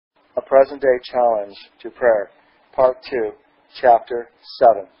A present-day challenge to prayer. Part 2, Chapter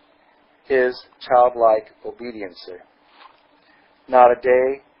 7. His childlike obedience. Not a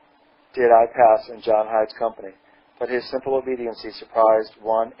day did I pass in John Hyde's company, but his simple obedience surprised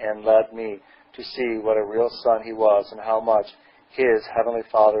one and led me to see what a real son he was and how much his Heavenly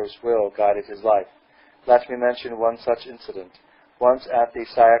Father's will guided his life. Let me mention one such incident. Once at the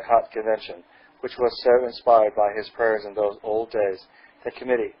Syakot Convention, which was so inspired by his prayers in those old days, the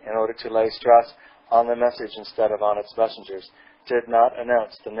committee, in order to lay stress on the message instead of on its messengers, did not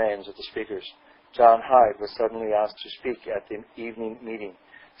announce the names of the speakers. John Hyde was suddenly asked to speak at the evening meeting.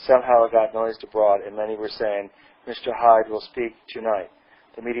 Somehow it got noised abroad, and many were saying, "Mr. Hyde will speak tonight."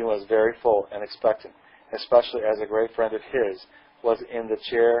 The meeting was very full and expectant, especially as a great friend of his was in the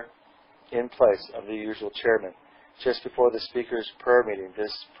chair in place of the usual chairman. Just before the speaker's prayer meeting,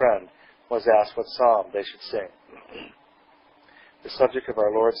 this friend was asked what psalm they should sing. The subject of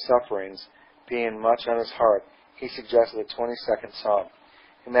our Lord's sufferings being much on his heart, he suggested the 22nd Psalm.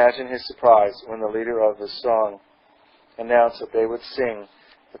 Imagine his surprise when the leader of the song announced that they would sing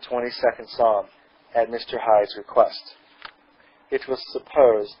the 22nd Psalm at Mr. Hyde's request. It was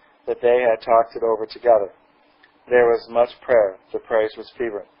supposed that they had talked it over together. There was much prayer. The praise was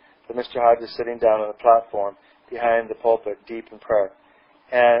fervent. But Mr. Hyde was sitting down on the platform behind the pulpit, deep in prayer.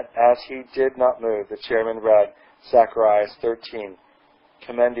 And as he did not move, the chairman read Zechariah 13,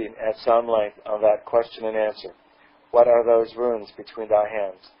 commenting at some length on that question and answer. "What are those wounds between thy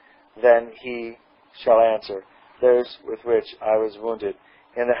hands?" Then he shall answer, "Those with which I was wounded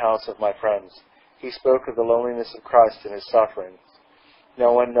in the house of my friends." He spoke of the loneliness of Christ in his sufferings.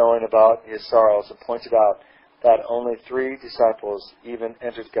 No one knowing about his sorrows, and pointed out that only 3 disciples even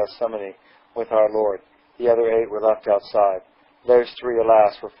entered Gethsemane with our Lord. The other 8 were left outside. Those 3,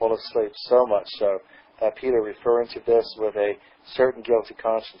 alas, were full of sleep, so much so that Peter, referring to this with a certain guilty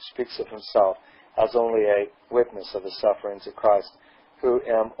conscience, speaks of himself as only a witness of the sufferings of Christ, who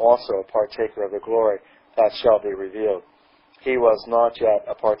am also a partaker of the glory that shall be revealed. He was not yet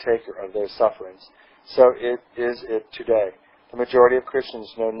a partaker of their sufferings. So is it today. The majority of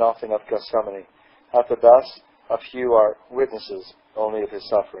Christians know nothing of Gethsemane. At the best, a few are witnesses only of his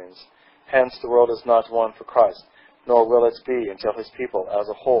sufferings. Hence, the world is not one for Christ, nor will it be until his people as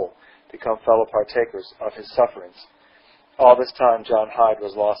a whole become fellow partakers of his sufferings. All this time, John Hyde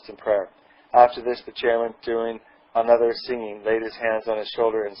was lost in prayer. After this, the chairman, doing another singing, laid his hands on his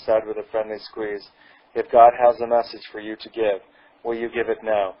shoulder and said with a friendly squeeze, "If God has a message for you to give, will you give it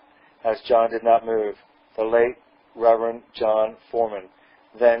now?" As John did not move, the late Reverend John Foreman,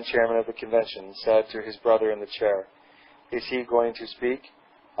 then chairman of the convention, said to his brother in the chair, "Is he going to speak?"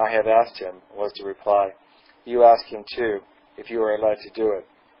 "I have asked him," was the reply. "You ask him too, if you are led to do it."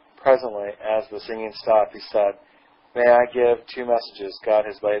 Presently, as the singing stopped, he said, "May I give 2 messages God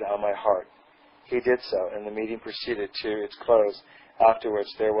has laid on my heart?" He did so, and the meeting proceeded to its close, after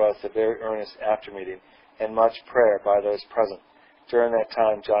which there was a very earnest after-meeting, and much prayer by those present. During that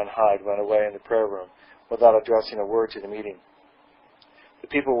time, John Hyde went away in the prayer room, without addressing a word to the meeting. The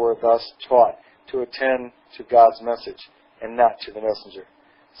people were thus taught to attend to God's message, and not to the messenger.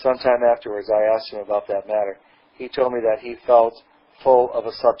 Some time afterwards, I asked him about that matter. He told me that he felt full of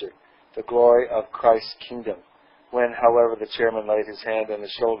a subject, the glory of Christ's kingdom. When, however, the chairman laid his hand on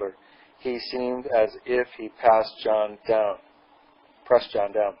his shoulder, he seemed as if he pressed John down.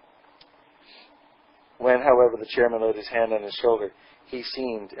 When, however, the chairman laid his hand on his shoulder, he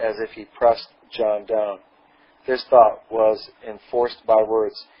seemed as if he pressed John down. This thought was enforced by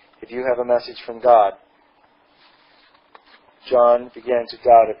words. If you have a message from God, John began to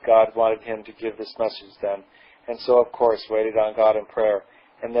doubt if God wanted him to give this message then, and so, of course, waited on God in prayer,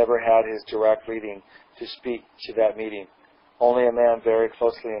 and never had his direct leading to speak to that meeting. Only a man very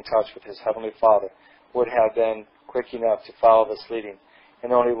closely in touch with his Heavenly Father would have been quick enough to follow this leading,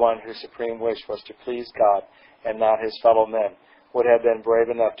 and only one whose supreme wish was to please God and not his fellow men would have been brave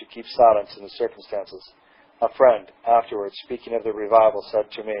enough to keep silence in the circumstances. A friend, afterwards, speaking of the revival,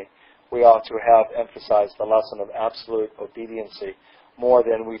 said to me, "We ought to have emphasized the lesson of absolute obedience more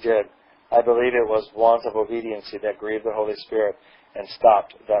than we did. I believe it was want of obedience that grieved the Holy Spirit and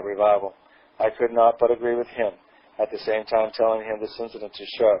stopped that revival." I could not but agree with him, at the same time telling him this incident to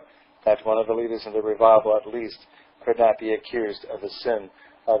show that one of the leaders in the revival at least could not be accused of the sin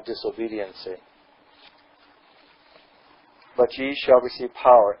of disobedience. "But ye shall receive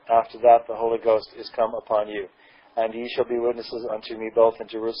power, after that the Holy Ghost is come upon you. And ye shall be witnesses unto me both in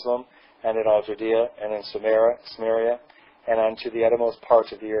Jerusalem, and in all Judea, and in Samaria, and unto the uttermost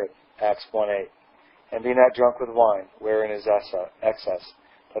parts of the earth." Acts 1:8. "And be not drunk with wine, wherein is excess,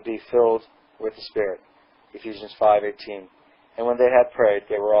 but be filled with the Spirit." Ephesians 5:18. And when they had prayed,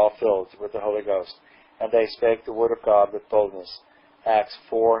 they were all filled with the Holy Ghost, and they spake the word of God with boldness. Acts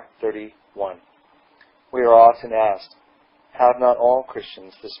 4:31. We are often asked, have not all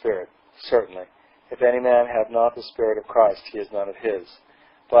Christians the Spirit? Certainly. If any man have not the Spirit of Christ, he is none of his.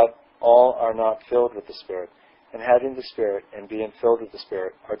 But all are not filled with the Spirit, and having the Spirit and being filled with the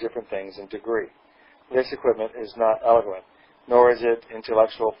Spirit are different things in degree. This equipment is not eloquent, nor is it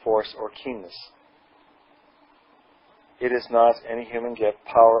intellectual force or keenness. It is not any human gift,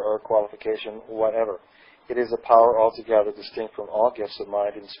 power, or qualification whatever. It is a power altogether distinct from all gifts of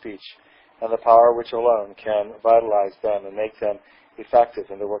mind and speech, and the power which alone can vitalize them and make them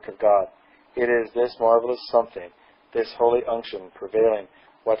effective in the work of God. It is this marvelous something, this holy unction prevailing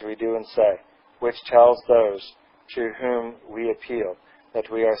what we do and say, which tells those to whom we appeal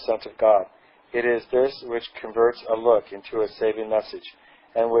that we are sent of God. It is this which converts a look into a saving message,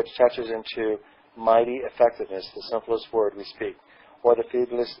 and which touches into mighty effectiveness the simplest word we speak, or the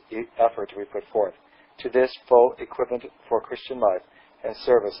feeblest effort we put forth. To this full equipment for Christian life and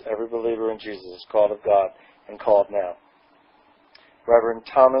service, every believer in Jesus is called of God and called now. Reverend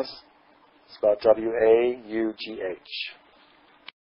Thomas, spelled W-A-U-G-H.